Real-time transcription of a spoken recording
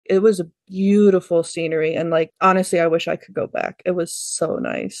it was a beautiful scenery. And like, honestly, I wish I could go back. It was so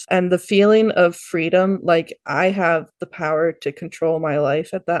nice. And the feeling of freedom, like I have the power to control my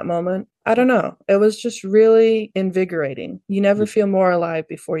life at that moment. I don't know. It was just really invigorating. You never feel more alive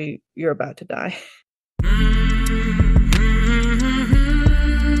before you're about to die.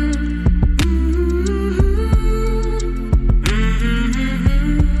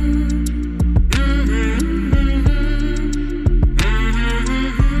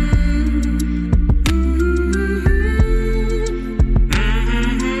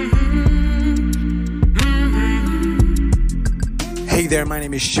 Hey there, my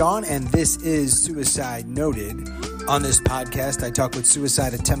name is Sean, and this is Suicide Noted. On this podcast, I talk with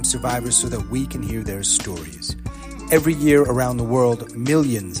suicide attempt survivors so that we can hear their stories. Every year around the world,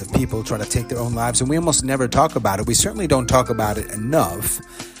 millions of people try to take their own lives, and we almost never talk about it. We certainly don't talk about it enough.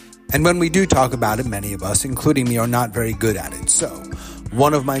 And when we do talk about it, many of us, including me, are not very good at it. So,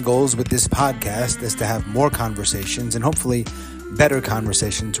 one of my goals with this podcast is to have more conversations and hopefully better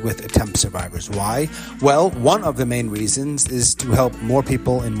conversations with attempt survivors. Why? Well, one of the main reasons is to help more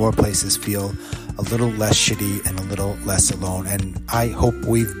people in more places feel a little less shitty and a little less alone. And I hope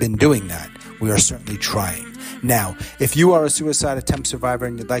we've been doing that. We are certainly trying. Now, if you are a suicide attempt survivor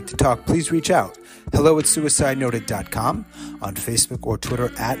and you'd like to talk, please reach out. hello@suicidenoted.com, on Facebook or Twitter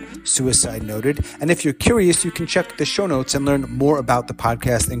 @suicidenoted. And if you're curious, you can check the show notes and learn more about the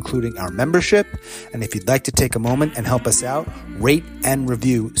podcast, including our membership. And if you'd like to take a moment and help us out, rate and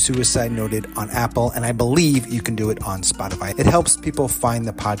review Suicide Noted on Apple, and I believe you can do it on Spotify. It helps people find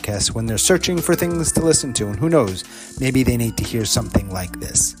the podcast when they're searching for things to listen to, and who knows, maybe they need to hear something like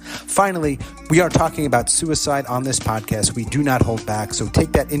this. Finally, we are talking about suicide on this podcast. We do not hold back, so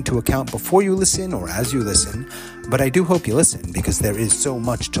take that into account before you listen or as you listen, but I do hope you listen because there is so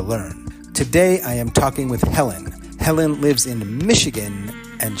much to learn. Today, I am talking with Helen. Helen lives in Michigan,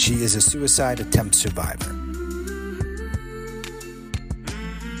 and she is a suicide attempt survivor.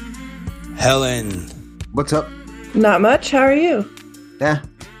 Helen. What's up? Not much. How are you? Yeah,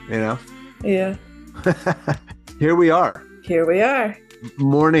 you know. Yeah. Here we are. Here we are.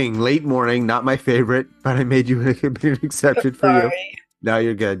 Late morning, not my favorite, but I made you an exception for you. No,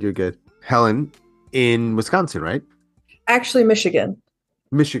 you're good. You're good. Helen, in Wisconsin, right? Actually, Michigan.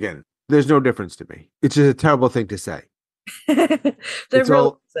 Michigan. There's no difference to me. It's just a terrible thing to say. They're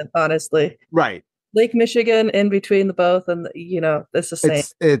real, honestly. Right. Lake Michigan in between the both, and it's the same.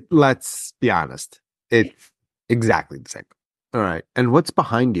 Let's be honest. It's exactly the same. All right. And what's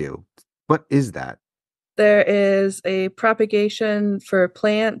behind you? What is that? There is a propagation for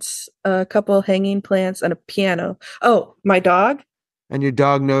plants, a couple hanging plants, and a piano. Oh, my dog. And your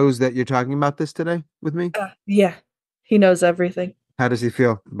dog knows that you're talking about this today with me? Yeah. He knows everything. How does he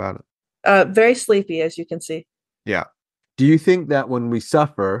feel about it? Very sleepy, as you can see. Yeah. Do you think that when we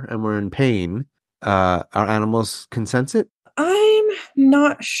suffer and we're in pain, our animals can sense it? I'm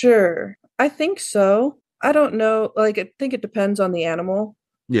not sure. I think so. I don't know. I think it depends on the animal.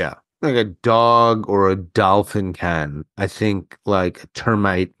 Yeah. Like a dog or a dolphin can. I think like a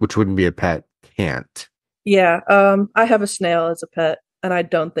termite, which wouldn't be a pet, can't. Yeah. I have a snail as a pet, and I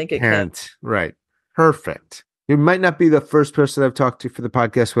don't think it can't. Right. Perfect. You might not be the first person I've talked to for the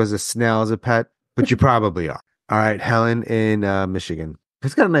podcast who has a snail as a pet, but you probably are. All right. Helen in Michigan.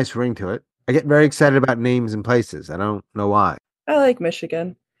 It's got a nice ring to it. I get very excited about names and places. I don't know why. I like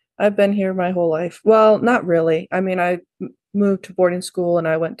Michigan. I've been here my whole life. Well, not really. I mean, I moved to boarding school and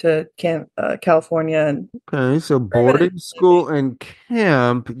I went to California. And okay, so boarding school and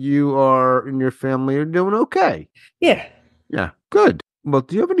camp, you and your family are doing okay. Yeah. Yeah, good. Well,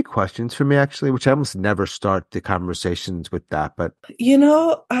 do you have any questions for me, actually? Which I almost never start the conversations with that, but...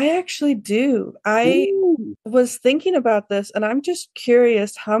 I actually do. I was thinking about this, and I'm just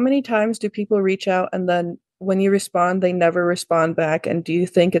curious, how many times do people reach out and then when you respond, they never respond back? And do you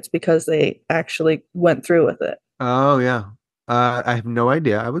think it's because they actually went through with it? Oh, yeah. I have no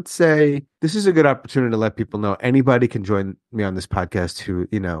idea. I would say this is a good opportunity to let people know anybody can join me on this podcast who,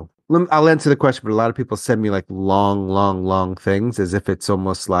 I'll answer the question, but a lot of people send me like long things as if it's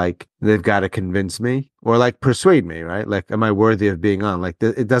almost like they've got to convince me or like persuade me, right? Like, am I worthy of being on? Like,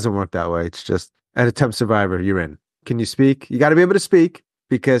 it doesn't work that way. It's just an attempt survivor, you're in. Can you speak? You got to be able to speak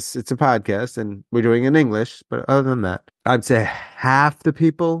because it's a podcast and we're doing it in English. But other than that, I'd say half the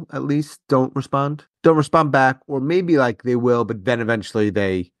people at least don't respond back, or maybe like they will, but then eventually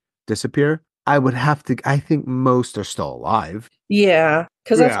they disappear. I think most are still alive. Yeah.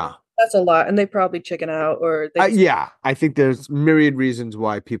 Because that's a lot. And they probably chicken out or I think there's myriad reasons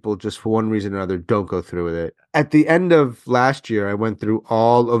why people just for one reason or another don't go through with it. At the end of last year, I went through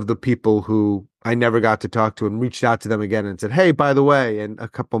all of the people who I never got to talk to and reached out to them again and said, hey, by the way, and a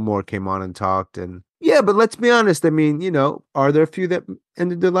couple more came on and talked. And yeah, but let's be honest. I mean, are there a few that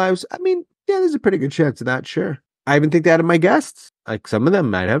ended their lives? I mean, yeah, there's a pretty good chance of that. Sure. I even think that of my guests. Like some of them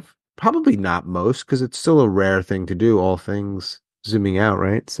might have. Probably not most, because it's still a rare thing to do, all things zooming out,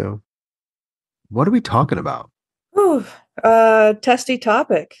 right? So what are we talking about? Whew, testy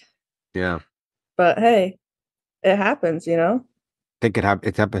topic. Yeah. But hey, it happens, Think it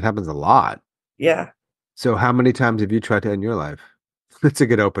happens a lot. Yeah. So how many times have you tried to end your life? That's a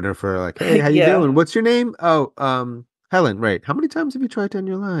good opener for like, hey, how you Yeah. doing? What's your name? Oh, Helen, right. How many times have you tried to end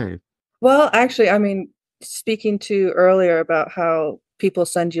your life? Well, actually, I mean, speaking to earlier about how people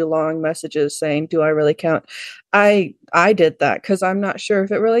send you long messages saying, "Do I really count?" I did that because I'm not sure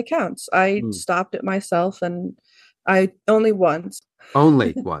if it really counts. I Hmm. stopped it myself, and I only once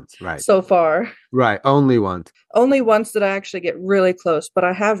Only once, right. so far. Right, only once. Only once did I actually get really close, but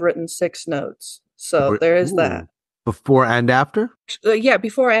I have written 6 notes, so there is that. Ooh. Before and after? Yeah,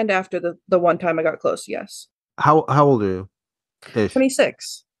 before and after the one time I got close. Yes, How old are you? Ish.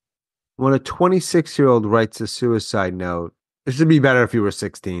 26. When a 26-year-old writes a suicide note, it should be better if you were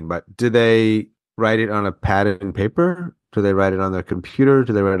 16, but do they write it on a pad and paper? Do they write it on their computer?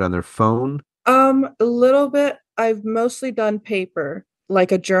 Do they write it on their phone? A little bit. I've mostly done paper,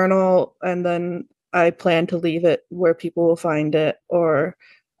 like a journal, and then I plan to leave it where people will find it. Or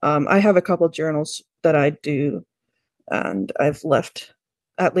I have a couple journals that I do, and I've left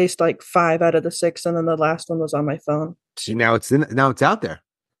at least like 5 out of the 6, and then the last one was on my phone. See, now it's out there.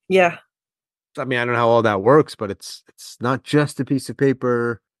 Yeah, I mean, I don't know how all that works, but it's not just a piece of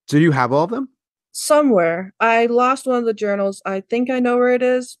paper. So you have all of them? somewhere. I lost one of the journals. I think I know where it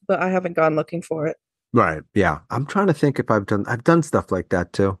is, but I haven't gone looking for it. Right. Yeah. I'm trying to think if I've done stuff like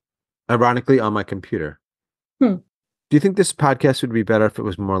that too. Ironically, on my computer. Hmm. Do you think this podcast would be better if it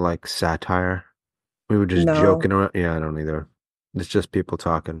was more like satire? We were just No. joking around. Yeah, I don't either. It's just people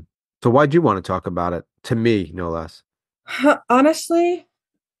talking. So why'd you want to talk about it? To me, no less. Honestly,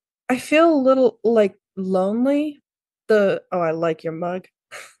 I feel a little like lonely. I like your mug.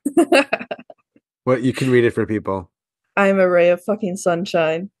 Well, you can read it for people. I'm a ray of fucking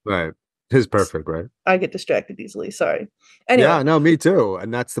sunshine. Right. It's perfect, right? I get distracted easily. Sorry. Anyway, Yeah, no, me too.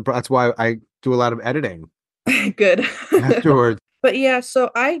 And that's why I do a lot of editing good. afterwards. But yeah, so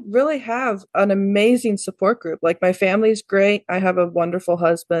I really have an amazing support group. Like my family's great. I have a wonderful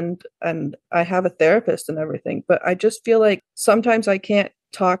husband and I have a therapist and everything. But I just feel like sometimes I can't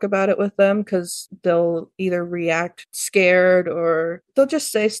talk about it with them because they'll either react scared or they'll just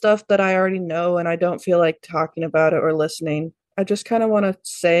say stuff that I already know and I don't feel like talking about it or listening. I just kind of want to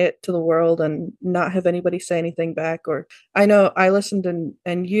say it to the world and not have anybody say anything back. Or I know I listened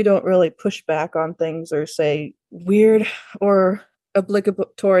and you don't really push back on things or say weird or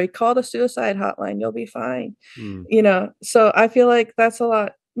obligatory call the suicide hotline, you'll be fine. Hmm. So I feel like that's a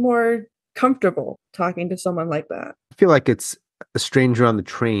lot more comfortable talking to someone like that. I feel like it's a stranger on the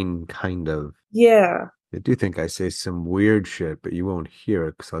train, kind of. Yeah. I do think I say some weird shit, but you won't hear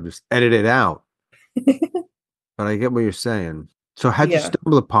it because I'll just edit it out. But I get what you're saying. So how'd you Yeah.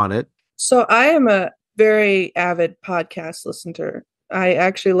 stumble upon it? So I am a very avid podcast listener. I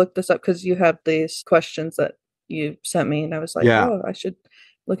actually looked this up because you have these questions that you sent me, and I was like, Yeah. oh, I should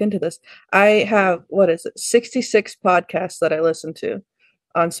look into this. I have, what is it, 66 podcasts that I listen to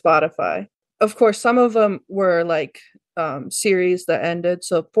on Spotify. Of course, some of them were like series that ended,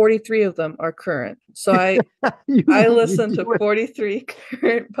 so 43 of them are current. So I You listen to do it. 43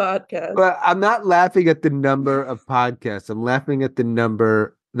 current podcasts. But I'm not laughing at the number of podcasts. I'm laughing at the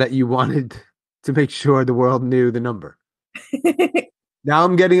number that you wanted to make sure the world knew the number. Now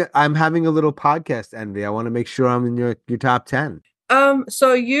I'm having a little podcast envy. I want to make sure I'm in your top 10.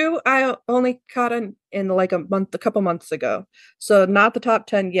 So I only caught in like a couple months ago. So not the top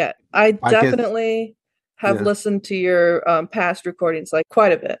 10 yet. I Podcast. definitely have Yeah. listened to your past recordings like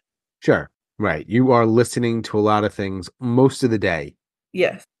quite a bit. Sure. Right. You are listening to a lot of things most of the day,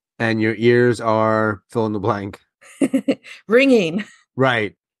 Yes. and your ears are fill in the blank. Ringing.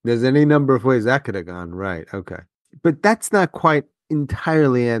 Right. There's any number of ways that could have gone. Right. Okay. But that's not quite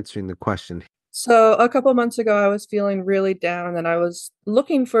entirely answering the question. So a couple months ago, I was feeling really down and I was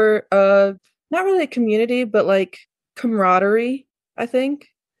looking for not really a community, but like camaraderie, I think.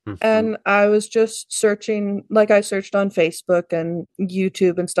 Mhm. And I was just searching, like I searched on Facebook and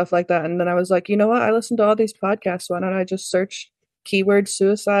YouTube and stuff like that. And then I was like, you know what? I listen to all these podcasts. Why don't I just search keyword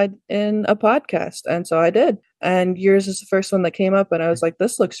suicide in a podcast? And so I did. And yours is the first one that came up. And I was like,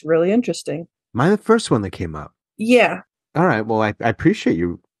 this looks really interesting. Mine, the first one that came up. Yeah. All right. Well, I appreciate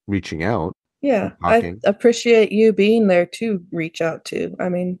you reaching out and Yeah. I talking. appreciate you being there to reach out to. I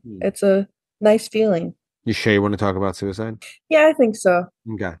mean, Hmm. it's a Nice feeling. You sure you want to talk about suicide? Yeah, I think so.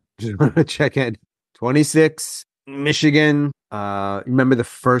 Okay. Just want to check in. 26, Michigan. Remember the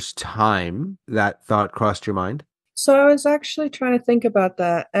first time that thought crossed your mind? So I was actually trying to think about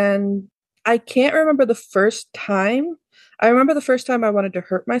that, and I can't remember the first time. I remember the first time I wanted to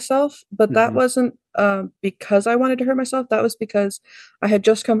hurt myself, but that Hmm. wasn't because I wanted to hurt myself. That was because I had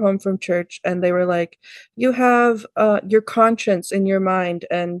just come home from church, and they were like, "You have your conscience in your mind,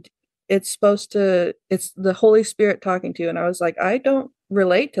 and it's the Holy Spirit talking to you." And I was like, I don't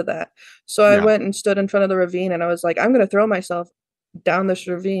relate to that. So I Yeah. went and stood in front of the ravine, and I was like, I'm going to throw myself down this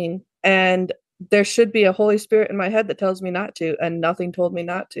ravine, and there should be a Holy Spirit in my head that tells me not to, and nothing told me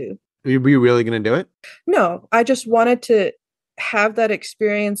not to. Were you really going to do it? No, I just wanted to have that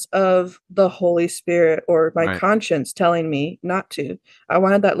experience of the Holy Spirit or my Right. conscience telling me not to. I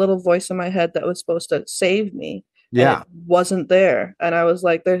wanted that little voice in my head that was supposed to save me, and it Yeah. wasn't there. And I was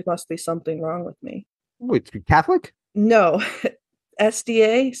like, there must be something wrong with me. Wait, you Catholic? No,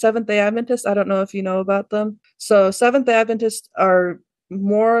 SDA, Seventh day Adventist. I don't know if you know about them. So, Seventh day Adventists are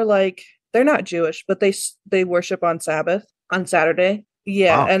more like they're not Jewish, but they worship on Sabbath, on Saturday.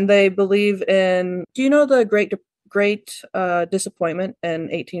 Yeah, Wow. and they believe in. Do you know the Great Disappointment in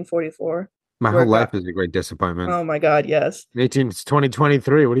 1844, My whole where life God? is a great disappointment. Oh my God, yes. 18, it's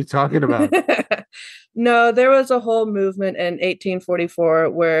 2023. What are you talking about? No, there was a whole movement in 1844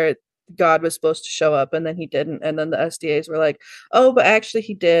 where God was supposed to show up and then he didn't. And then the SDAs were like, oh, but actually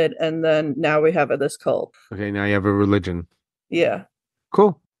he did. And then now we have this cult. Okay, now you have a religion. Yeah.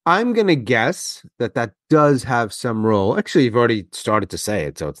 Cool. I'm gonna guess that that does have some role. Actually, you've already started to say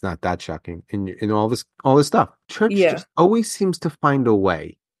it, so it's not that shocking in all this stuff. Church Yeah. just always seems to find a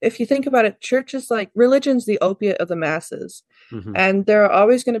way. If you think about it, church is like religion's the opiate of the masses. Hmm. And there are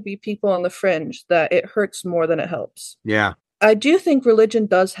always going to be people on the fringe that it hurts more than it helps. Yeah. I do think religion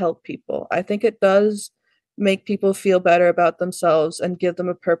does help people. I think it does make people feel better about themselves and give them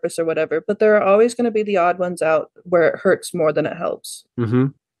a purpose or whatever. But there are always going to be the odd ones out where it hurts more than it helps. Hmm.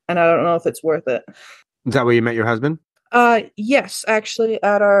 And I don't know if it's worth it. Is that where you met your husband? Yes, actually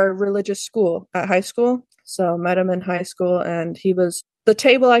at our religious school at high school. So met him in high school and he was the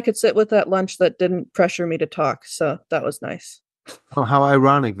table I could sit with at lunch that didn't pressure me to talk. So that was nice. Oh, how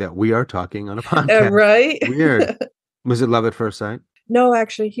ironic that we are talking on a podcast. Right? Weird. Was it love at first sight? No,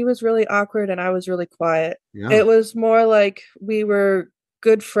 actually, he was really awkward and I was really quiet. Yeah. It was more like we were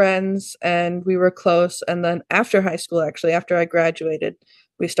good friends and we were close. And then after high school, actually, after I graduated,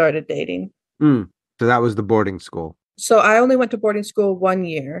 we started dating. Mm. So that was the boarding school. So I only went to boarding school 1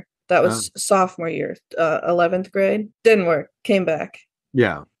 year. That Oh, was sophomore year, 11th grade. Didn't work. Came back.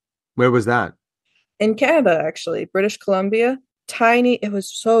 yeah. Where was that? In Canada, actually, British Columbia. Tiny. It was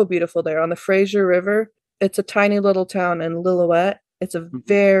so beautiful there on the Fraser River. It's a tiny little town in Lillooet. It's a Mhm.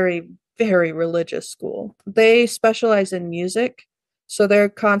 very, very religious school. They specialize in music. So they're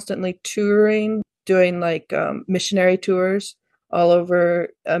constantly touring, doing like missionary tours all over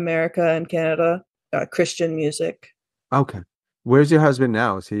America and Canada, Christian music. Okay. Where's your husband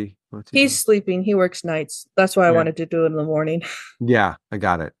now? What's he He's doing? sleeping. He works nights. That's why I Yeah. wanted to do it in the morning. Yeah, I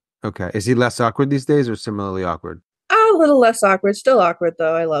got it. Okay. Is he less awkward these days or similarly awkward? A little less awkward. Still awkward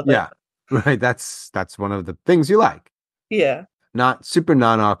though. I love it. Yeah. Right. That's one of the things you like. Yeah. Not super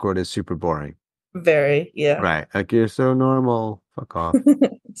non-awkward is super boring. Very. Yeah. Right. Like you're so normal. Fuck off.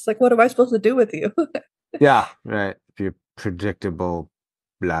 It's like, what am I supposed to do with you? Yeah. Right. If you're predictable,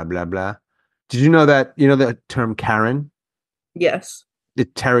 blah, blah, blah. Did you know that, you know the term Karen? Yes.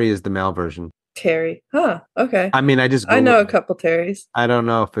 Terry is the male version. Terry. Huh. Okay. I mean, I just I know a Googled it. couple Terrys. I don't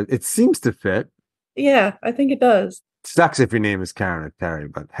know if it seems to fit. Yeah, I think it does. Sucks if your name is Karen or Terry,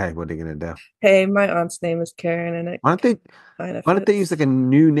 but hey, what are you gonna do? Hey, my aunt's name is Karen, and it Why don't they kind of why don't they use fits. like a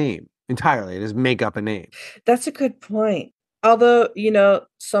new name entirely and just make up a name? That's a good point. Although,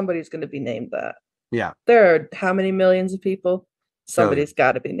 somebody's going to be named that. Yeah. There are how many millions of people? Billions. Somebody's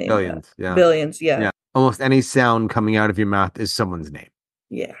got to be named that. Billions. Yeah. Billions, yeah. Yeah. Almost any sound coming out of your mouth is someone's name.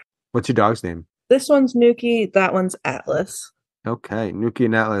 Yeah. What's your dog's name? This one's Nuki, that one's Atlas. Okay. Nuki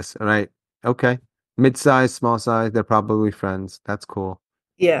and Atlas. All right. Okay. Mid-size, small size, they're probably friends. That's cool.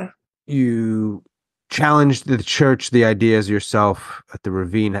 Yeah. You challenged the church, the ideas yourself at the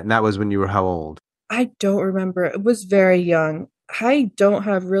ravine, and that was when you were how old? I don't remember. It was very young. I don't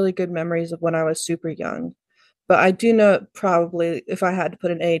have really good memories of when I was super young, but I do know probably if I had to put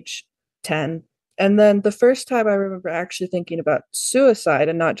an age, 10. And then the first time I remember actually thinking about suicide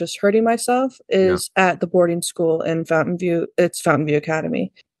and not just hurting myself Yeah. is at the boarding school in Fountain View. It's Fountain View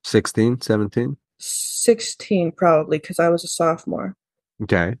Academy. 16, 17? 16 probably because I was a sophomore.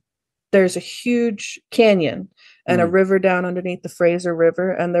 Okay. there's a huge canyon and a Mm, river down underneath the Fraser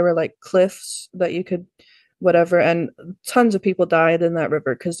River, and there were like cliffs that you could whatever, and tons of people died in that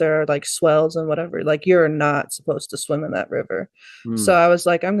river because there are like swells and whatever. Like you're not supposed to swim in that river. So mm. I was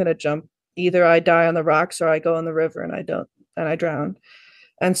like, I'm gonna jump. Either I die on the rocks or I go in the river and I don't and I drown.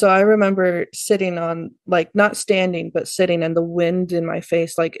 And so I remember sitting on, like, not standing, but sitting and the wind in my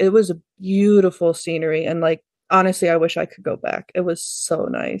face. Like, it was a beautiful scenery. And, like, honestly, I wish I could go back. It was so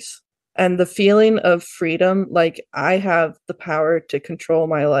nice. And the feeling of freedom, like, I have the power to control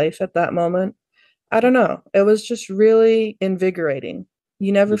my life at that moment. I don't know. It was just really invigorating.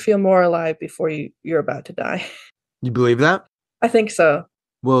 You never You feel more alive before you're about to die. you believe that? I think so.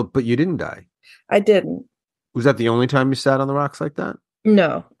 Well, but you didn't die. I didn't. Was that the only time you sat on the rocks like that?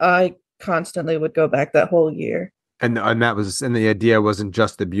 No, I constantly would go back that whole year. And that was and the idea wasn't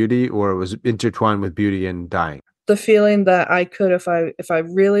just the beauty, or it was intertwined with beauty and dying. The feeling that I could, if I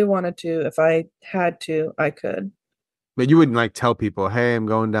really wanted to, if I had to, I could. But you wouldn't like tell people, "Hey, I'm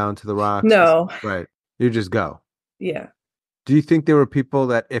going down to the rocks." No. Right. You just go. Yeah. Do you think there were people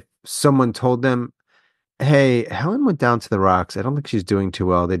that if someone told them, "Hey, Helen went down to the rocks. I don't think she's doing too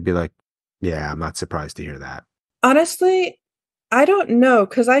well," they'd be like, "Yeah, I'm not surprised to hear that." Honestly, I don't know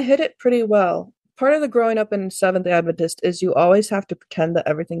because I hit it pretty well. Part of the growing up in Seventh Adventist is you always have to pretend that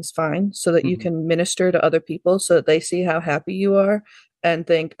everything's fine so that you Mhm. can minister to other people so that they see how happy you are and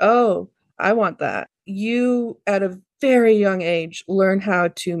think, oh, I want that. You, at a very young age, learn how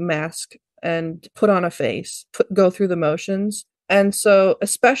to mask and put on a face, go through the motions. And so,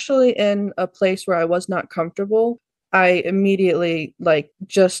 especially in a place where I was not comfortable, I immediately like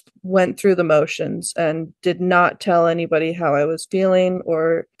just went through the motions and did not tell anybody how I was feeling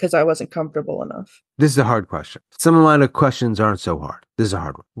or because I wasn't comfortable enough. This is a hard question. Some of my questions aren't so hard. This is a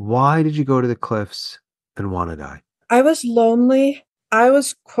hard one. Why did you go to the cliffs and want to die? I was lonely. I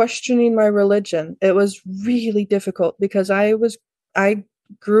was questioning my religion. It was really difficult because I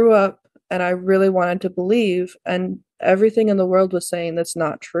grew up and I really wanted to believe, and everything in the world was saying that's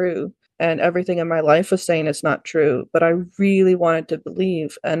not true. And everything in my life was saying it's not true, but I really wanted to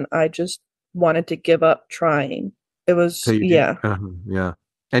believe, and I just wanted to give up trying. It So was, you did, yeah. yeah.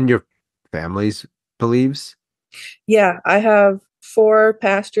 And your family's beliefs? Yeah, I have four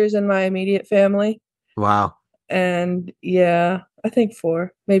pastors in my immediate family, Wow. and yeah, I think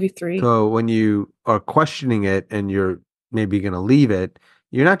four, maybe three. So when you are questioning it and you're maybe going to leave it,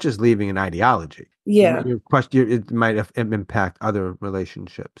 you're not just leaving an ideology. Yeah. It might impact other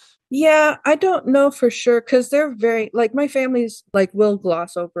relationships. Yeah, I don't know for sure because they're very like my family's like will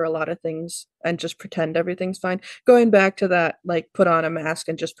gloss over a lot of things and just pretend everything's fine. Going back to that, like put on a mask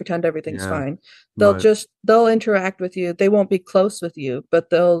and just pretend everything's Yeah. fine. Right. They'll interact with you. They won't be close with you, but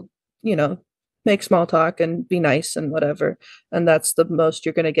they'll, you know, make small talk and be nice and whatever. And that's the most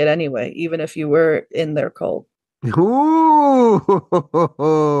you're gonna get anyway, even if you were in their cult.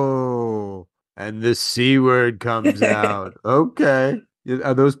 Ooh, and the C word comes out. Okay.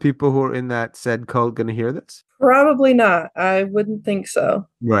 Are those people who are in that said cult going to hear this? Probably not. I wouldn't think so.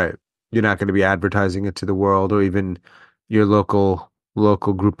 Right. You're not going to be advertising it to the world or even your local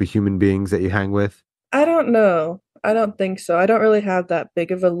group of human beings that you hang with. I don't know. I don't think so. I don't really have that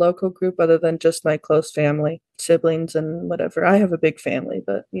big of a local group other than just my close family, siblings, and whatever. I have a big family,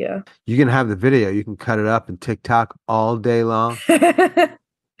 but yeah. You can have the video. You can cut it up and TikTok all day long.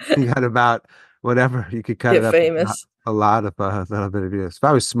 You got about whatever. You could cut it Get up famous. a lot of a little bit of videos. If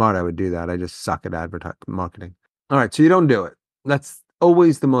I was smart, I would do that. I just suck at advertising marketing. All right, so you don't do it. That's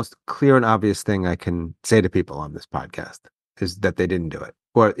always the most clear and obvious thing I can say to people on this podcast is that they didn't do it.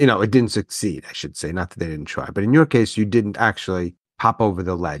 Or, it didn't succeed, I should say. Not that they didn't try. But in your case, you didn't actually hop over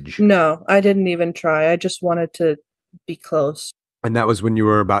the ledge. No, I didn't even try. I just wanted to be close. And that was when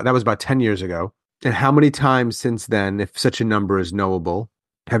that was about 10 years ago. And how many times since then, if such a number is knowable,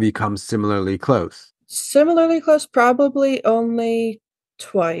 have you come similarly close? Similarly close, probably only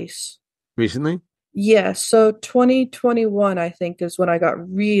twice. Recently? Yeah, so 2021, I think, is when I got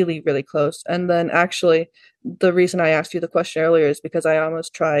really, really close. And then actually, the reason I asked you the question earlier is because I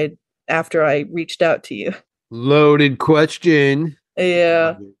almost tried after I reached out to you. Loaded question.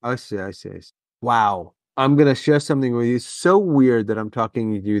 Yeah. I see, I see, I see. Wow. I'm going to share something with you. It's so weird that I'm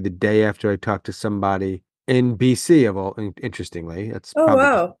talking to you the day after I talked to somebody in BC of all, interestingly. It's Oh, probably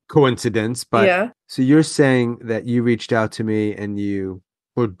just wow. coincidence, but Yeah. so you're saying that you reached out to me and you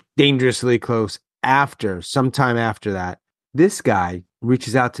were dangerously close sometime after that. This guy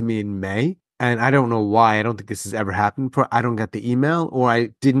reaches out to me in May, and I don't know why. I don't think this has ever happened before. I don't get the email, or I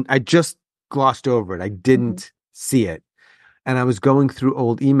just glossed over it. I didn't see it. And I was going through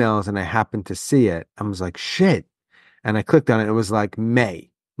old emails and I happened to see it. I was like, shit. And I clicked on it. It was like May.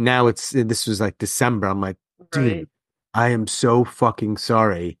 Now this was like December. I'm like, dude, Right. I am so fucking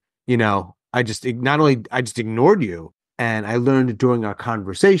sorry. I just not only I just ignored you, and I learned during our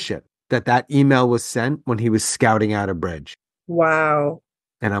conversation that email was sent when he was scouting out a bridge. Wow.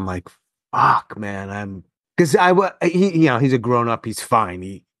 And I'm like, fuck, man. Because he's a grown up. He's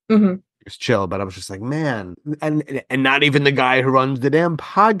fine. Hmm. He's chill. But I was just like, man, and not even the guy who runs the damn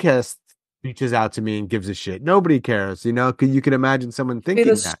podcast reaches out to me and gives a shit. Nobody cares, because you can imagine someone Be the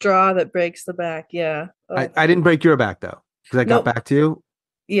thinking that. straw that breaks the back. Yeah. Oh. I didn't break your back though, because I got Nope. back to you,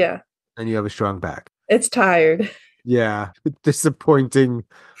 Yeah. and you have a strong back. It's tired. Yeah, disappointing.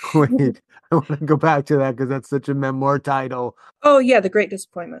 Wait, I want to go back to that because that's such a memoir title. Oh yeah, the Great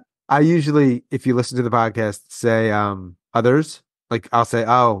Disappointment. I usually, if you listen to the podcast, say others. Like I'll say,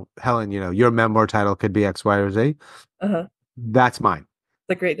 "Oh, Helen, your memoir title could be X, Y, or Z." Uh-huh. That's mine.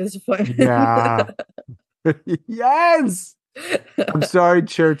 The Great Disappointment. Yeah. Yes. I'm sorry,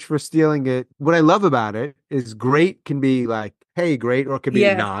 church, for stealing it. What I love about it is great can be like, hey, great, or it could be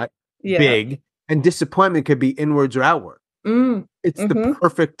Yeah. not Yeah. big, and disappointment could be inwards or outward. Mm. It's the Mm-hmm.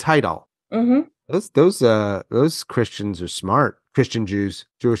 perfect title. Mm-hmm. Those Christians are smart. Christian Jews,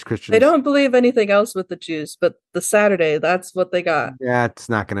 Jewish They Christians. don't believe anything else with the Jews, but the Saturday, that's what they got. Yeah, it's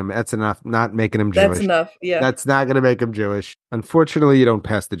not gonna. That's enough. Not making them That's Jewish. enough. Yeah. That's not gonna make them Jewish. Unfortunately, you don't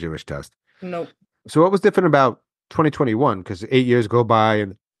pass the Jewish test. Nope. So, what was different about 2021? Because 8 years go by,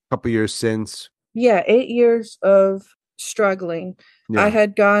 and a couple years since. Yeah, 8 years of struggling. I Yeah.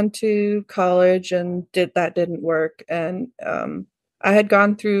 had gone to college and didn't work. And I had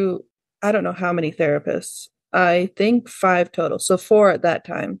gone through, I don't know how many therapists. I think 5 total. So 4 at that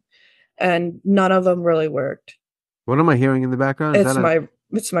time. And none of them really worked. What am I hearing in the background? Is It's that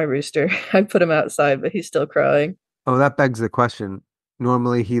a? my rooster. I put him outside, but he's still crying Oh, that begs the question.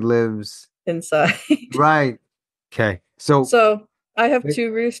 Normally, he lives inside. right. Okay. So So I have 2 I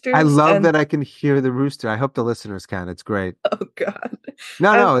roosters love and that I can hear the rooster. I hope the listeners can. It's great. oh God. No,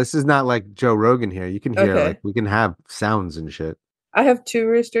 I have, no, this is not like Joe Rogan here. You can hear like okay. we can have sounds and shit. I have 2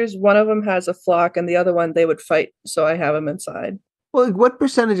 roosters. One of them has a flock, and the other one they would fight, so I have them inside. Well, like, what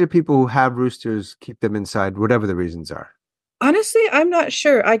percentage of people who have roosters keep them inside, whatever the reasons are? Honestly, I'm not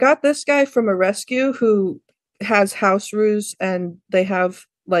sure. I got this guy from a rescue who has house roos, and they have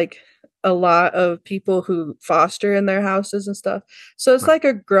like a lot of people who foster in their houses and stuff. So it's Right. like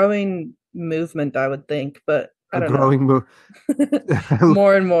a growing movement, I would think, but I A don't know. growing move.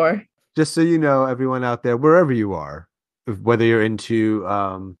 More and more. Just so you know, everyone out there, wherever you are, whether you're into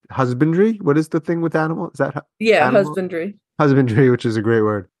husbandry, what is the thing with animals? Is that Yeah, animal husbandry. husbandry, which is a great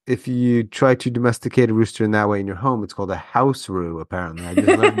word. If you try to domesticate a rooster in that way in your home, it's called a house roo, apparently. I just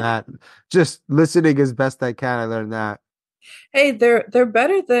learned that. Just listening as best I can, I learned that. Hey, they're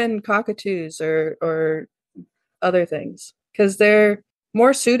better than cockatoos or other things because they're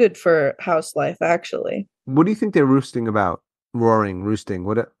more suited for house life, actually. What do you think they're roosting about? Roaring, roosting.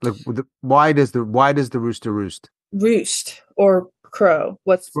 Why does the rooster roost? Roost or crow.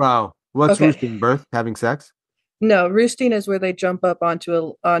 Wow. What's Okay. roosting? Birth? Having sex? No, roosting is where they jump up onto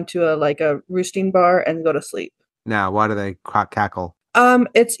a like a roosting bar and go to sleep. Now, why do they cackle?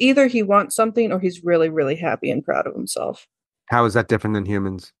 It's either he wants something or he's really, really happy and proud of himself. How is that different than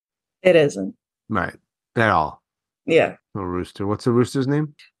humans? It isn't. Right. At all. Yeah. A rooster. What's the rooster's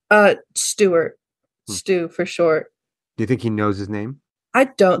name? Stuart. Hmm. Stu for short. Do you think he knows his name? I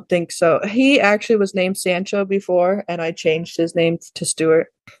don't think so. He actually was named Sancho before, and I changed his name to Stuart.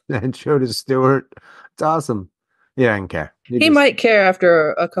 And showed his Stewart. It's awesome. Yeah, I don't care. He might care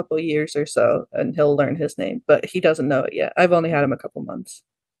after a couple years or so, and he'll learn his name, but he doesn't know it yet. I've only had him a couple months.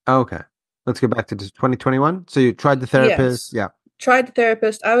 Okay. Let's go back to 2021. So you tried the therapist. Yes. Yeah. Tried the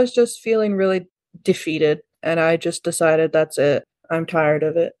therapist. I was just feeling really defeated, and I just decided that's it. I'm tired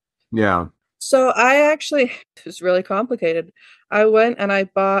of it. Yeah. So it was really complicated. I went and I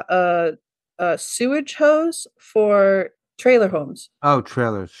bought a sewage hose for trailer homes. Oh,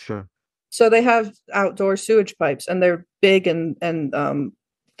 trailers. Sure. So they have outdoor sewage pipes, and they're big and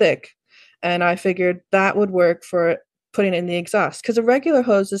thick. And I figured that would work for putting in the exhaust because a regular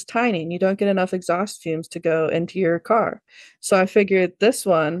hose is tiny and you don't get enough exhaust fumes to go into your car. So I figured this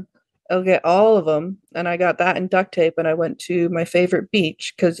one, I'll get all of them. And I got that in duct tape, and I went to my favorite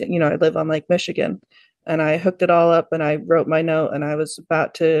beach because, I live on Lake Michigan. And I hooked it all up and I wrote my note, and I was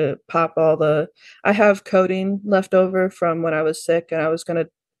about to pop I have coating left over from when I was sick, and I was going to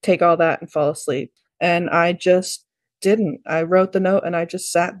take all that and fall asleep. And I just didn't. I wrote the note and I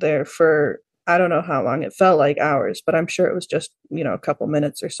just sat there for, I don't know how long. It felt like hours, but I'm sure it was just, a couple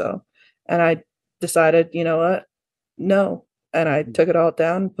minutes or so. And I decided, you know what? No. And I took it all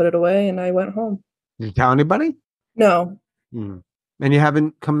down, put it away, and I went home. Did you tell anybody? No. Mm. And you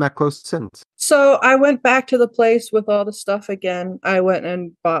haven't come that close since. So I went back to the place with all the stuff again. I went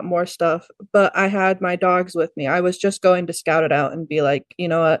and bought more stuff, but I had my dogs with me. I was just going to scout it out and be like, you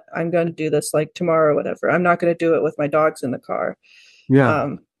know what, I'm going to do this like tomorrow or whatever. I'm not going to do it with my dogs in the car. Yeah.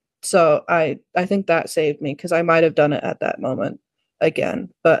 Um, so I think that saved me because I might have done it at that moment again,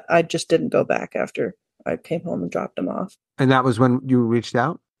 but I just didn't go back after I came home and dropped them off. And that was when you reached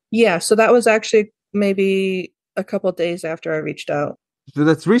out? Yeah, so that was actually maybe a couple days after I reached out. So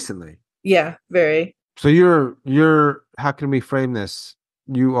that's recently. Yeah, very. So you're how can we frame this?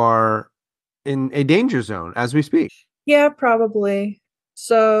 You are in a danger zone as we speak. Yeah, probably.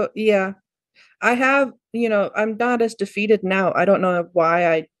 So, yeah, I have, I'm not as defeated now. I don't know why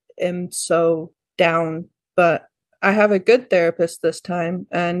I am so down, but I have a good therapist this time,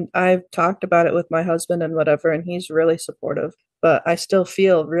 and I've talked about it with my husband and whatever, and he's really supportive, but I still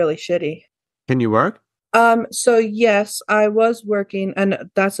feel really shitty. Can you work? So yes, I was working, and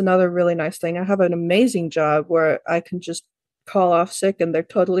that's another really nice thing. I have an amazing job where I can just call off sick and they're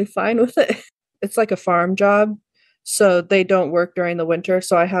totally fine with it. It's like a farm job, so they don't work during the winter,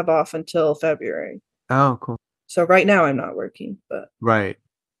 so I have off until February. Oh, cool. So right now I'm not working, but Right.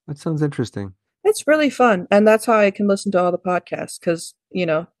 That sounds interesting. it's really fun, and that's how I can listen to all the podcasts because,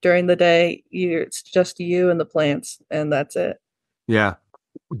 during the day it's just you and the plants, and that's it. Yeah.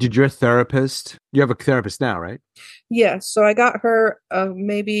 Did your therapist, you have a therapist now, right? Yeah, so I got her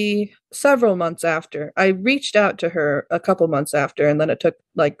maybe several months after. I reached out to her a couple months after, and then it took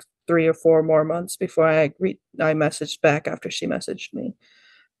like 3 or 4 more months before I messaged back after she messaged me.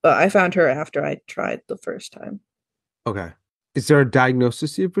 But I found her after I tried the first time. Okay. Is there a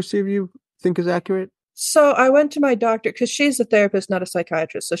diagnosis you've received you think is accurate? So I went to my doctor because she's a therapist, not a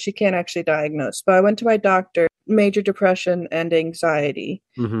psychiatrist, so she can't actually diagnose. But I went to my doctor, major depression and anxiety.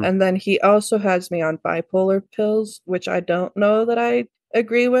 Mm-hmm. And then he also has me on bipolar pills, which I don't know that I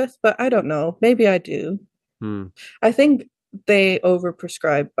agree with, but I don't know. Maybe I do. Mm. I think they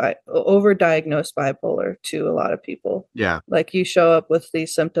overdiagnose bipolar to a lot of people. Yeah. Like you show up with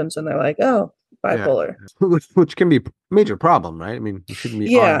these symptoms and they're like, oh, Yeah. bipolar. Which can be a major problem, right? I mean, you shouldn't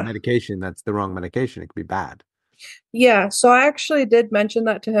be on a Yeah. medication that's the wrong medication. It could be bad. Yeah. So I actually did mention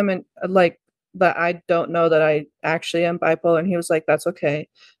that to him and like that I don't know that I actually am bipolar. And he was like, that's okay.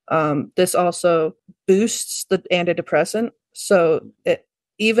 This also boosts the antidepressant. So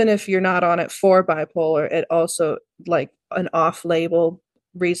even if you're not on it for bipolar, it also like an off-label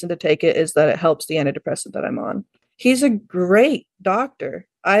reason to take it is that it helps the antidepressant that I'm on. He's a great doctor.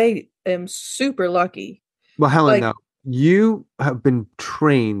 I am super lucky. Well, Helen, Like, now you have been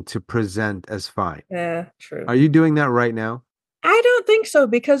trained to present as fine. yeah, true. Are you doing that right now? I don't think so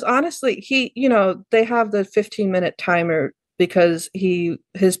because honestly, they have the 15-minute timer because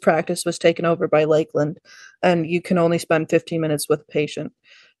his practice was taken over by Lakeland and you can only spend 15 minutes with a patient.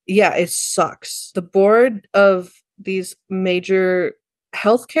 Yeah, it sucks. The board of these major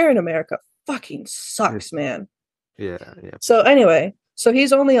healthcare in America fucking sucks, man. Yeah, yeah. So anyway, so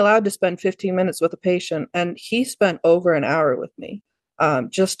he's only allowed to spend 15 minutes with a patient and he spent over an hour with me,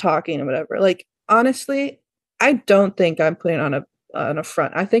 just talking and whatever. Like honestly, I don't think I'm putting on a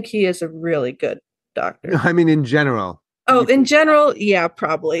front. I think he is a really good doctor. I mean, in general. Oh, in general, yeah,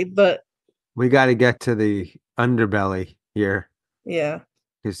 probably, but We got to get to the underbelly here yeah.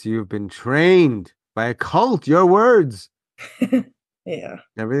 because you've been trained by a cult. Your words. Yeah.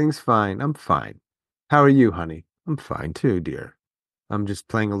 Everything's fine. I'm fine. How are you, honey? I'm fine too, dear. I'm just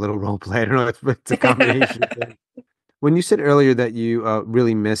playing a little role play. I don't know if it's a combination thing. When you said earlier that you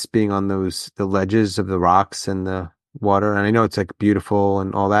really miss being on the ledges of the rocks and the water, and I know it's like beautiful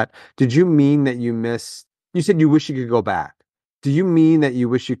and all that. Did you mean that you said you wish you could go back. Do you mean that you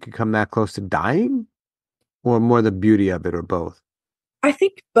wish you could come that close to dying? Or more the beauty of it, or both? I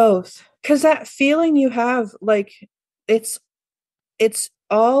think both. Because that feeling you have, like, it's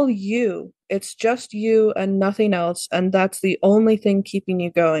all you. It's just you and nothing else. And that's the only thing keeping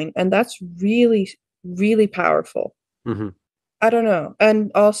you going. And that's really, really powerful. Mm-hmm. I don't know.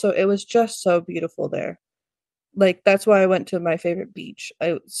 And also, it was just so beautiful there. Like, that's why I went to my favorite beach.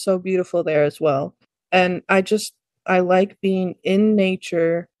 It's so beautiful there as well. And I like being in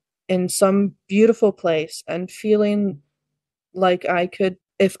nature in some beautiful place and feeling like I could,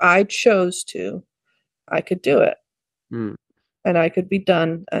 if I chose to, I could do it. Mm. And I could be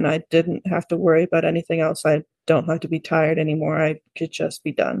done and I didn't have to worry about anything else. I don't have to be tired anymore. I could just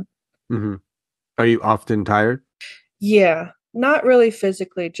be done. Mm-hmm. Are you often tired? Yeah, not really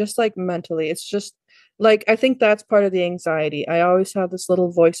physically, just like mentally. It's just like I think that's part of the anxiety. I always have this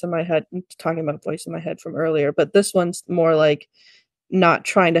little voice in my head, talking about a voice in my head from earlier, but this one's more like, not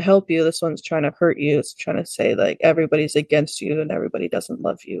trying to help you. This one's trying to hurt you. It's trying to say like everybody's against you and everybody doesn't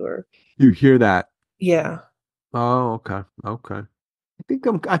love you, or You hear that? yeah. Oh, okay. Okay.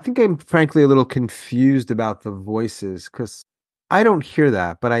 I think I'm frankly a little confused about the voices because I don't hear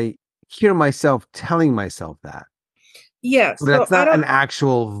that, but I hear myself telling myself that. Yeah, But so that's I not an don't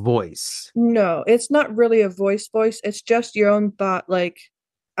actual voice. no, it's not really a voice. It's just your own thought, like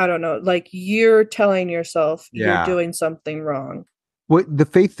I don't know, like you're telling yourself you're Yeah. doing something wrong. What the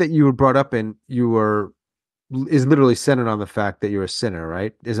faith that you were brought up in, you were is literally centered on the fact that you're a sinner,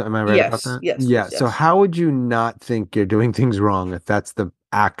 right? Am I right about Yes, that? yes, Yeah. yes, So yes. how would you not think you're doing things wrong if that's the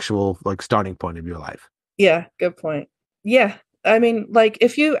actual like starting point of your life? Yeah, good point. Yeah. I mean, like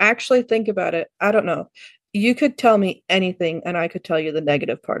if you actually think about it, I don't know. You could tell me anything and I could tell you the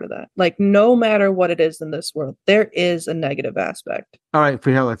negative part of that. Like no matter what it is in this world, there is a negative aspect. All right, for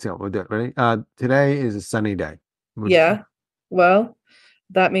here, let's go. We'll do it. Ready? Today is a sunny day. Yeah. Well,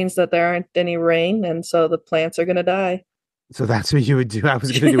 that means that there aren't any rain and so the plants are going to die. So that's what you would do. I was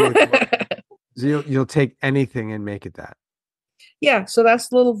going to do it with more. So you'll take anything and make it that. Yeah, so that's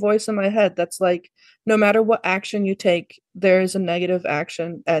the little voice in my head that's like, no matter what action you take, there is a negative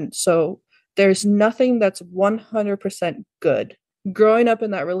action. And so there's nothing that's 100% good. Growing up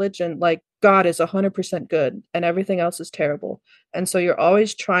in that religion, like God is 100% good and everything else is terrible. And so you're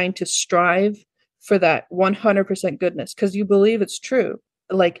always trying to strive for that 100% goodness because you believe it's true.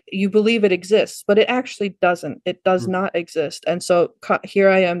 Like you believe it exists, but it actually doesn't. It does Mm. not exist. And so here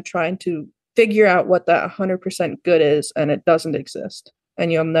I am trying to figure out what that 100% good is, and it doesn't exist,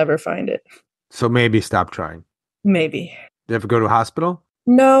 and you'll never find it. So maybe stop trying. Maybe. Do you ever go to a hospital?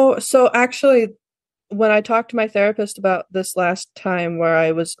 No, so actually, when I talked to my therapist about this last time where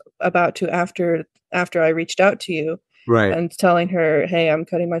I was about to after I reached out to you Right. and telling her, "Hey, I'm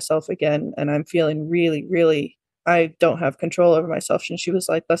cutting myself again and I'm feeling really really I don't have control over myself." And she was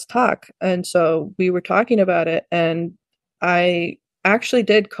like, "Let's talk." And so we were talking about it and I actually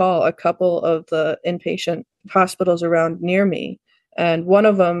did call a couple of the inpatient hospitals around near me. And one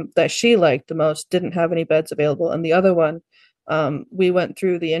of them that she liked the most didn't have any beds available and the other one we went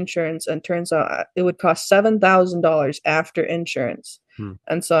through the insurance and turns out it would cost $7,000 after insurance. Hmm.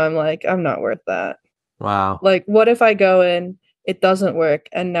 And so I'm like, I'm not worth that. Wow. Like, what if I go in, it doesn't work,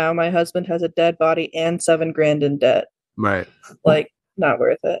 and now my husband has a dead body and 7 grand in debt? Right. Like, not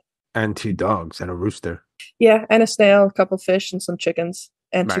worth it. And 2 dogs and a rooster. Yeah, and a snail, a couple fish, and some chickens,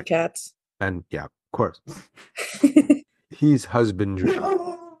 and two Right. cats. And yeah, of course. He's husbandry.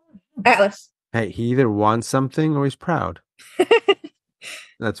 Atlas. Hey, he either wants something or he's proud.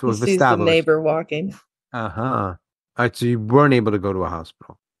 That's what He we've sees the established. neighbor walking. Uh-huh. All right, so you weren't able to go to a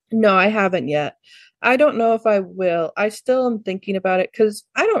hospital. No, I haven't yet. I don't know if I will. I still am thinking about it because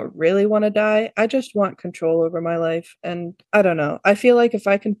I don't really want to die. I just want control over my life. And I don't know. I feel like if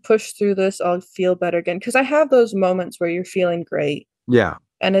I can push through this, I'll feel better again. Because I have those moments where you're feeling great. Yeah.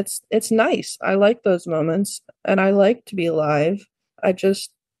 And it's nice. I like those moments. And I like to be alive. I just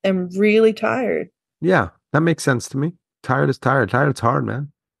am really tired. Yeah, that makes sense to me. Tired is tired. Tired is hard,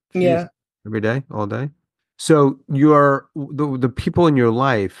 man. Jeez. Yeah. Every day, all day. So the people in your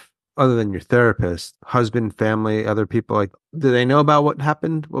life, other than your therapist, husband, family, other people, like, do they know about what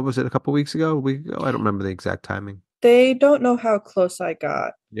happened? What was it, a couple weeks ago? A week ago? I don't remember the exact timing. They don't know how close I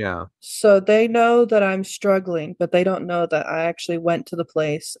got. Yeah. So they know that I'm struggling, but they don't know that I actually went to the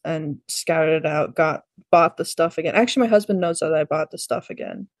place and scouted it out, bought the stuff again. Actually, my husband knows that I bought the stuff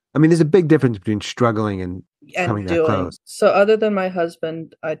again I mean, there's a big difference between struggling and and coming that doing. close. So other than my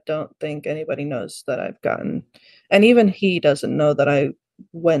husband, I don't think anybody knows that I've gotten, and even he doesn't know that I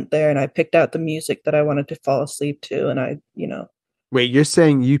went there and I picked out the music that I wanted to fall asleep to, and Wait, you're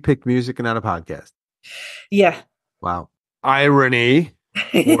saying you picked music and not a podcast? yeah. Wow. Irony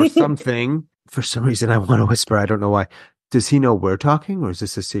or something. For some reason, I want to whisper. I don't know why. Does he know we're talking or is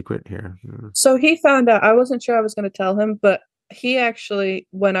this a secret here? So he found out. I wasn't sure I was going to tell him, but he actually,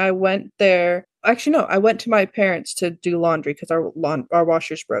 when I went there, actually, no, I went to my parents to do laundry because our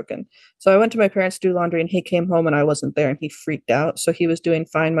washer's broken. So I went to my parents to do laundry and he came home and I wasn't there and he freaked out. So he was doing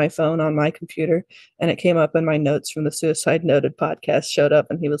Find My Phone on my computer and it came up in my notes from the Suicide Noted podcast showed up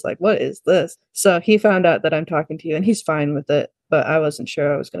and he was like, "What is this?" So he found out that I'm talking to you and he's fine with it, but I wasn't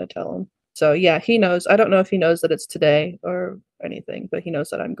sure I was going to tell him. So yeah, he knows. I don't know if he knows that it's today or anything, but he knows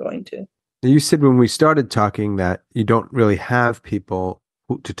that I'm going to. You said when we started talking that you don't really have people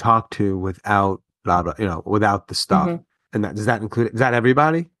to talk to without blah blah, without the stuff. Mhm. And does that include? Is that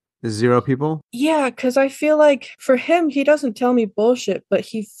everybody? There's 0 people? Yeah, because I feel like for him, he doesn't tell me bullshit, but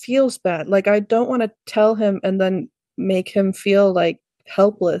he feels bad. Like I don't want to tell him and then make him feel like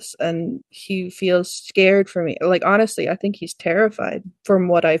helpless and he feels scared for me. Like, honestly, I think he's terrified from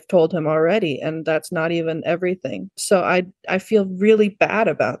what I've told him already, and that's not even everything. So I feel really bad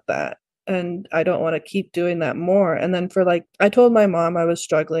about that. And I don't want to keep doing that more. And then for like, I told my mom I was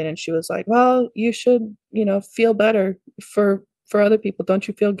struggling, and she was like, "Well, you should, feel better for other people. Don't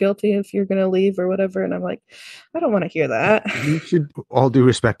you feel guilty if you're going to leave or whatever?" And I'm like, I don't want to hear that. You should, all due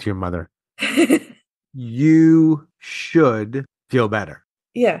respect to your mother, you should feel better.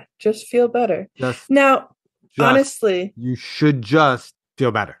 Yeah, just feel better. Just, Now, just, honestly, you should just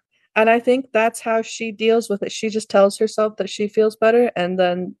feel better. and I think that's how she deals with it. She just tells herself that she feels better, and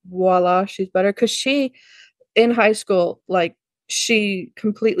then voila, she's better. Because she, in high school, like, she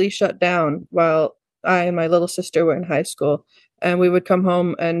completely shut down while I and my little sister were in high school. And we would come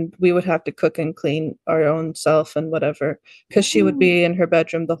home and we would have to cook and clean our own self and whatever. Because she would be in her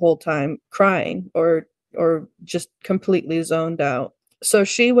bedroom the whole time crying or just completely zoned out. So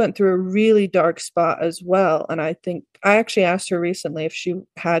she went through a really dark spot as well. And I think I actually asked her recently if she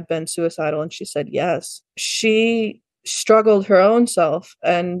had been suicidal, and she said yes. She struggled her own self,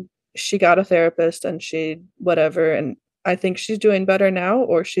 and she got a therapist and she whatever. And I think she's doing better now,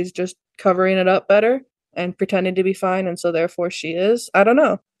 or she's just covering it up better and pretending to be fine. And so therefore she is. I don't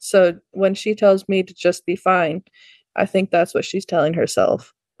know. So when she tells me to just be fine, I think that's what she's telling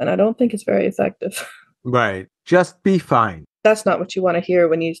herself. And I don't think it's very effective. Right. Just be fine. That's not what you want to hear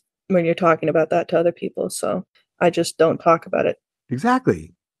when you're talking about that to other people. So I just don't talk about it.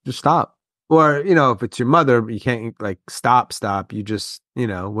 Exactly. Just stop. Or, if it's your mother, you can't like stop. You just,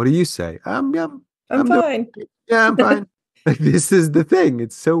 what do you say? Yeah, I'm fine. Yeah, I'm fine. Like, this is the thing.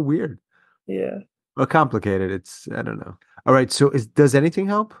 It's so weird. Yeah. Well, complicated. I don't know. All right. So does anything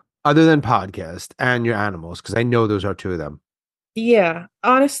help other than podcast and your animals? Because I know those are two of them. Yeah.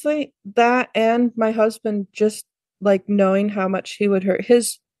 Honestly, that and my husband, just like knowing how much he would hurt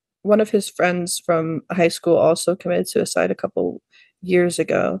one of his friends from high school also committed suicide a couple years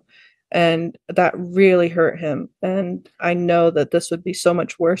ago, and that really hurt him. And I know that this would be so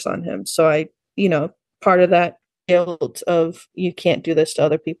much worse on him. So part of that guilt of you can't do this to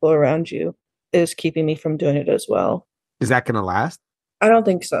other people around you is keeping me from doing it as well. Is that going to last? I don't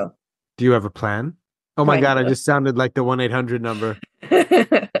think so. Do you have a plan? Oh my God, I just sounded like the 1-800 number.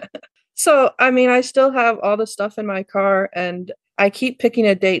 So, I mean, I still have all the stuff in my car, and I keep picking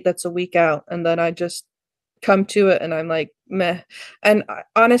a date that's a week out, and then I just come to it and I'm like, meh. And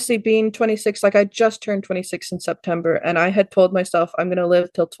honestly, being 26, like, I just turned 26 in September, and I had told myself I'm going to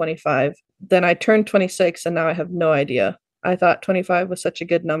live till 25. Then I turned 26 and now I have no idea. I thought 25 was such a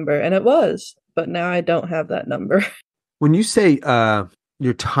good number, and it was, but now I don't have that number. When you say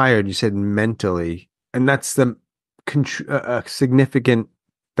you're tired, you said mentally, and that's the significant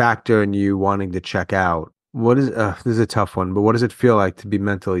factor in you wanting to check out. What is this is a tough one, but what does it feel like to be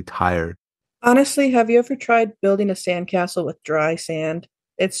mentally tired? Honestly, have you ever tried building a sandcastle with dry sand?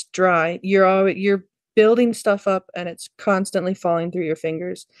 It's dry. You're building stuff up and it's constantly falling through your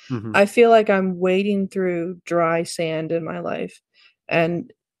fingers. Mm-hmm. I feel like I'm wading through dry sand in my life,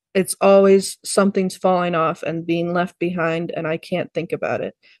 and it's always something's falling off and being left behind, and I can't think about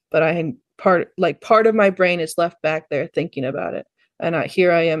it. But part of my brain is left back there thinking about it. And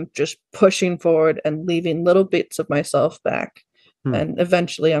here I am just pushing forward and leaving little bits of myself back. And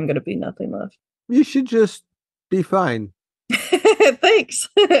eventually I'm going to be nothing left. You should just be fine. Thanks.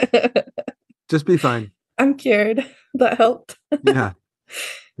 Just be fine. I'm cured. That helped. Yeah.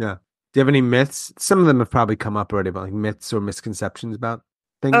 Yeah. Do you have any myths? Some of them have probably come up already, but like myths or misconceptions about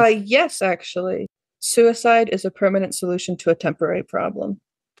things? Yes, actually. Suicide is a permanent solution to a temporary problem.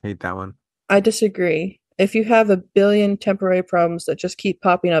 Hate that one. I disagree. If you have a billion temporary problems that just keep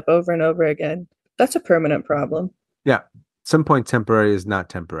popping up over and over again, that's a permanent problem. Yeah. At some point, temporary is not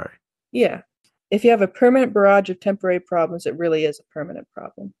temporary. Yeah. If you have a permanent barrage of temporary problems, it really is a permanent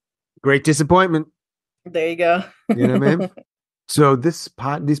problem. Great disappointment. There you go. You know what I mean? So these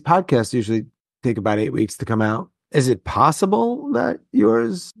podcasts usually take about 8 weeks to come out. Is it possible that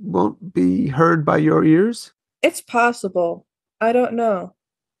yours won't be heard by your ears? It's possible. I don't know.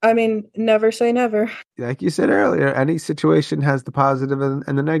 I mean, never say never. Like you said earlier, any situation has the positive and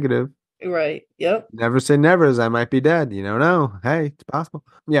the negative. Right. Yep. Never say never, as I might be dead. You don't know. Hey, it's possible.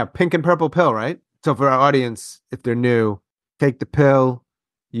 Yeah, pink and purple pill, right? So for our audience, if they're new, take the pill,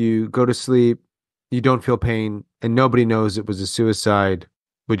 you go to sleep, you don't feel pain, and nobody knows it was a suicide.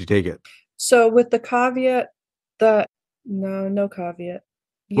 Would you take it? So with the caveat that, no caveat.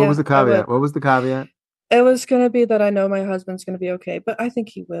 What was the caveat? What was the caveat? It was going to be that I know my husband's going to be okay, but I think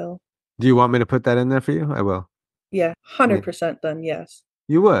he will. Do you want me to put that in there for you? I will. Yeah, 100% then, yes.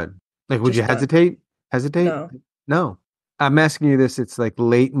 You would? Like, would you hesitate? Hesitate? No. No. I'm asking you this. It's like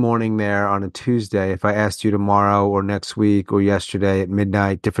late morning there on a Tuesday. If I asked you tomorrow or next week or yesterday at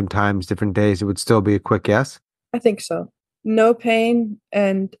midnight, different times, different days, it would still be a quick yes. I think so. No pain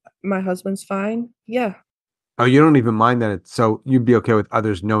and my husband's fine. Yeah. Oh, you don't even mind that it's so you'd be okay with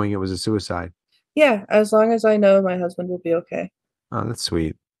others knowing it was a suicide. Yeah, as long as I know my husband will be okay. Oh, that's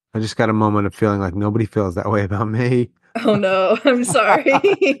sweet. I just got a moment of feeling like nobody feels that way about me. Oh no, I'm sorry.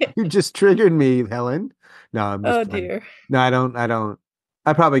 You just triggered me, Helen. No, I'm just Oh playing. dear. No, I don't.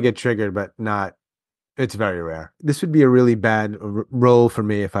 I probably get triggered, but not. It's very rare. This would be a really bad role for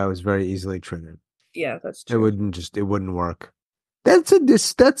me if I was very easily triggered. Yeah, that's It true. wouldn't just. It wouldn't work. That's a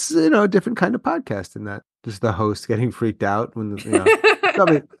different kind of podcast in that just the host getting freaked out when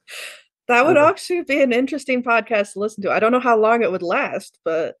probably That would actually be an interesting podcast to listen to. I don't know how long it would last,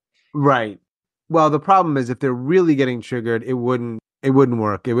 but right. Well, the problem is if they're really getting triggered, it wouldn't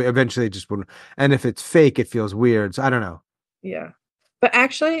work. Eventually it just wouldn't. And if it's fake, it feels weird. So I don't know. yeah. But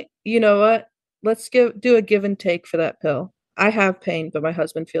actually, you know what? Let's do a give and take for that pill. I have pain, but my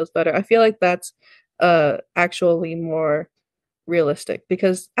husband feels better. I feel like that's actually more realistic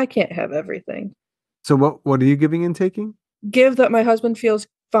because I can't have everything. So what are you giving and taking? Give that my husband feels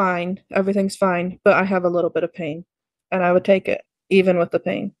fine, everything's fine, but I have a little bit of pain, and I would take it even with the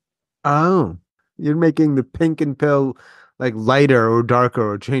pain. Oh, you're making the pink and pill like lighter or darker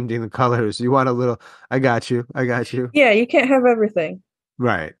or changing the colors. You want a little. I got you. I got you. Yeah, you can't have everything.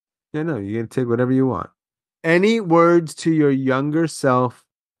 Right. Yeah, no, you can take whatever you want. Any words to your younger self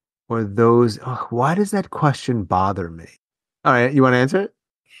or those? Oh, why does that question bother me? All right, you want to answer it?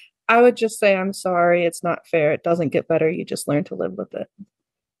 I would just say, I'm sorry, it's not fair. It doesn't get better. You just learn to live with it.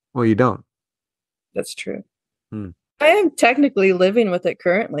 Well, you don't. That's true. Hmm. I am technically living with it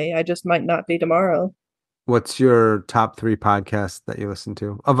currently. I just might not be tomorrow. What's your top three podcasts that you listen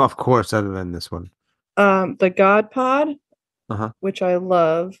to? Of course, other than this one. The God Pod, Uh-huh. which I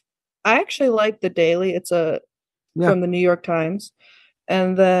love. I actually like the Daily. It's a Yeah, from the New York Times.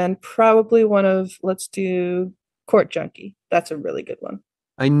 And then probably one of let's do Court Junkie. That's a really good one.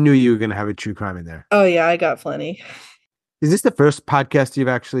 I knew you were gonna have a true crime in there. Oh yeah, I got plenty. Is this the first podcast you've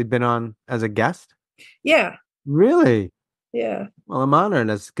actually been on as a guest? Yeah, Really? yeah. Well, I'm honored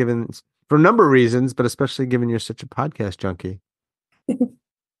as given for a number of reasons, but especially given you're such a podcast junkie.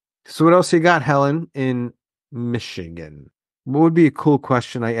 So what else you got, Helen, in Michigan? What would be a cool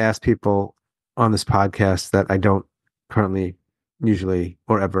question I ask people on this podcast that I don't currently usually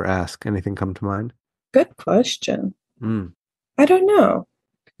or ever ask? Anything come to mind? Good question. Mm. I don't know.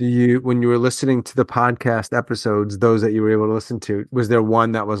 When you were listening to the podcast episodes, those that you were able to listen to, was there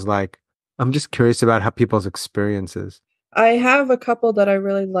one that was like, I'm just curious about how people's experiences? I have a couple that I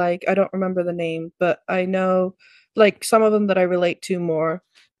really like. I don't remember the name, but I know like some of them that I relate to more.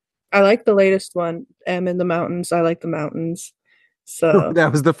 I like the latest one, M in the Mountains. I like the mountains. So,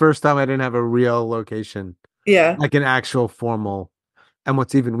 That was the first time I didn't have a real location, yeah. like an actual formal. And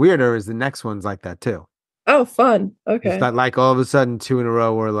what's even weirder is the next one's like that too. Oh, fun. It's Okay. not like all of a sudden two in a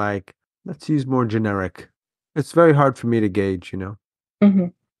row were like, let's use more generic. It's very hard for me to gauge, Hmm.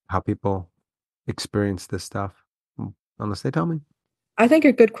 how people experience this stuff unless they tell me. I think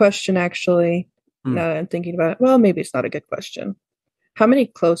a good question, actually, Hmm. now that I'm thinking about it, well, maybe it's not a good question. How many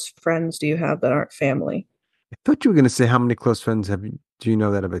close friends do you have that aren't family? I thought you were going to say how many close friends do you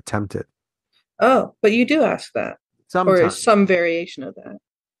know that have attempted? Oh, but you do ask that, or Sometimes. some variation of that.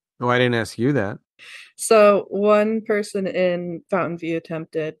 Oh, I didn't ask you that. So one person in Fountain View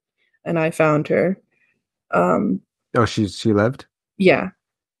attempted, and I found her. Um, Oh, she lived? yeah.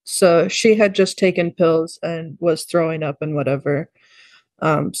 So she had just taken pills and was throwing up and whatever.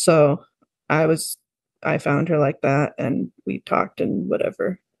 So I was I found her like that and we talked and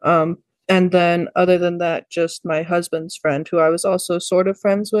whatever. And then other than that, just my husband's friend who I was also sort of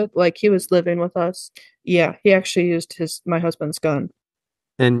friends with, like he was living with us. Yeah, he actually used his my husband's gun.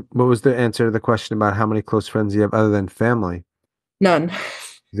 And what was the answer to the question about how many close friends you have other than family? None.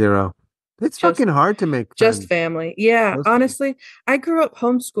 Zero. It's just fucking hard to make just friends. family. Yeah, Close friends. honestly, I grew up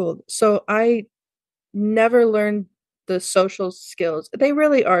homeschooled, so I never learned the social skills. They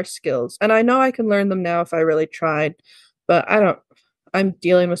really are skills. And I know I can learn them now if I really tried, but I don't, I'm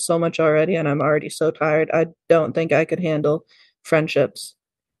dealing with so much already and I'm already so tired. I don't think I could handle friendships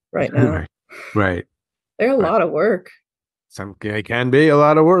right now. Right. Right. They're a Right. lot of work. It can be a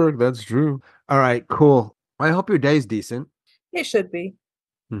lot of work. That's true. All right, cool. I hope your day's decent. It should be.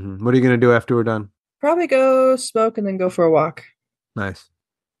 What are you going to do after we're done? Probably go smoke and then go for a walk. Nice.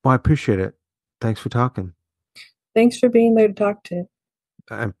 Well, I appreciate it. Thanks for talking. Thanks for being there to talk to.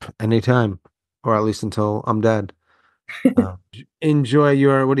 Anytime, or at least until I'm dead. Enjoy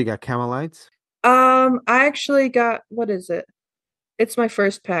your, what do you got, Camel Lights? I actually got, what is it? It's my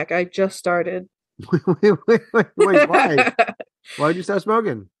first pack. I just started. Wait, why? Why'd you start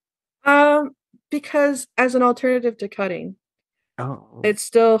smoking? Um, because as an alternative to cutting, Oh, it's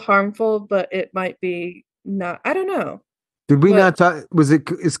still harmful, but it might be not, I don't know. did we But not talk?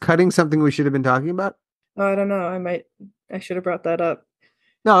 Is cutting something we should have been talking about? I don't know. I should have brought that up.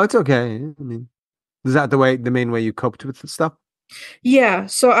 No, it's okay. I mean, is that the main way you coped with the stuff? Yeah,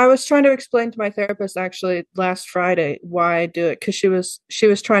 so I was trying to explain to my therapist actually last Friday why I do it because she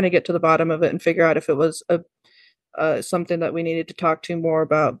was trying to get to the bottom of it and figure out if it was a something that we needed to talk to more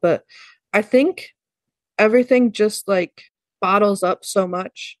about. But I think everything just like bottles up so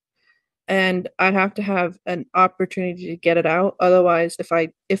much, and I have to have an opportunity to get it out. Otherwise, if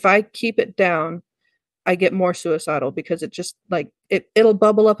I keep it down, I get more suicidal because it just like it'll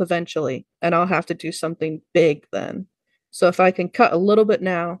bubble up eventually and I'll have to do something big then. So if I can cut a little bit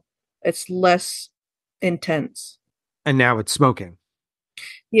now, it's less intense. And now it's smoking.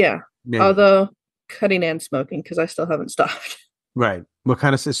 Yeah. Maybe. Although cutting and smoking because I still haven't stopped. Right. What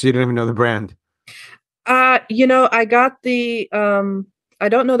kind of so you don't even know the brand? I got the I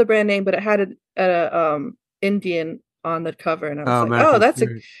don't know the brand name, but it had a Indian on the cover and I was Oh, like, "Oh, American that's a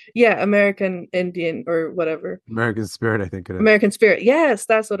Spirit. yeah, American Indian or whatever." American Spirit, I think it is. American Spirit. Yes,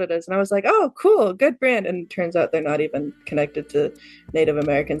 that's what it is. And I was like, "Oh, cool. Good brand." And it turns out they're not even connected to Native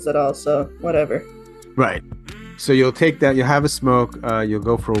Americans at all, so whatever. Right. So you'll take that, you'll have a smoke, you'll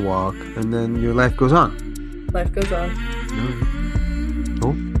go for a walk, and then your life goes on. Life goes on.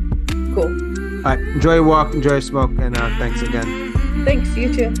 Cool. Cool. All right. Enjoy your walk, enjoy your smoke, and thanks again. Thanks,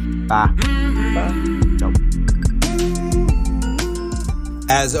 you too. Bye. Bye. Nope.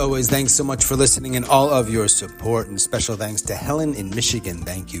 As always, thanks so much for listening and all of your support, and special thanks to Helen in Michigan.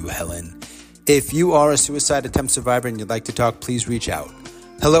 Thank you, Helen. If you are a suicide attempt survivor and you'd like to talk, please reach out.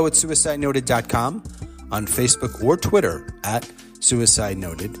 hello@suicidenoted.com, on Facebook or Twitter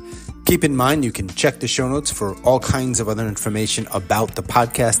 @suicidenoted. Keep in mind, you can check the show notes for all kinds of other information about the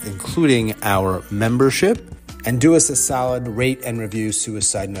podcast, including our membership. And do us a solid, rate and review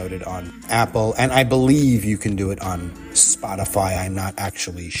Suicide Noted on Apple. And I believe you can do it on Spotify. I'm not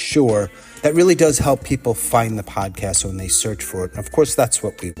actually sure. That really does help people find the podcast when they search for it. And of course, that's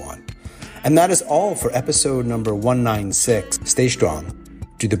what we want. And that is all for episode number 196. Stay strong.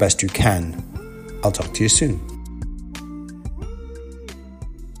 Do the best you can. I'll talk to you soon.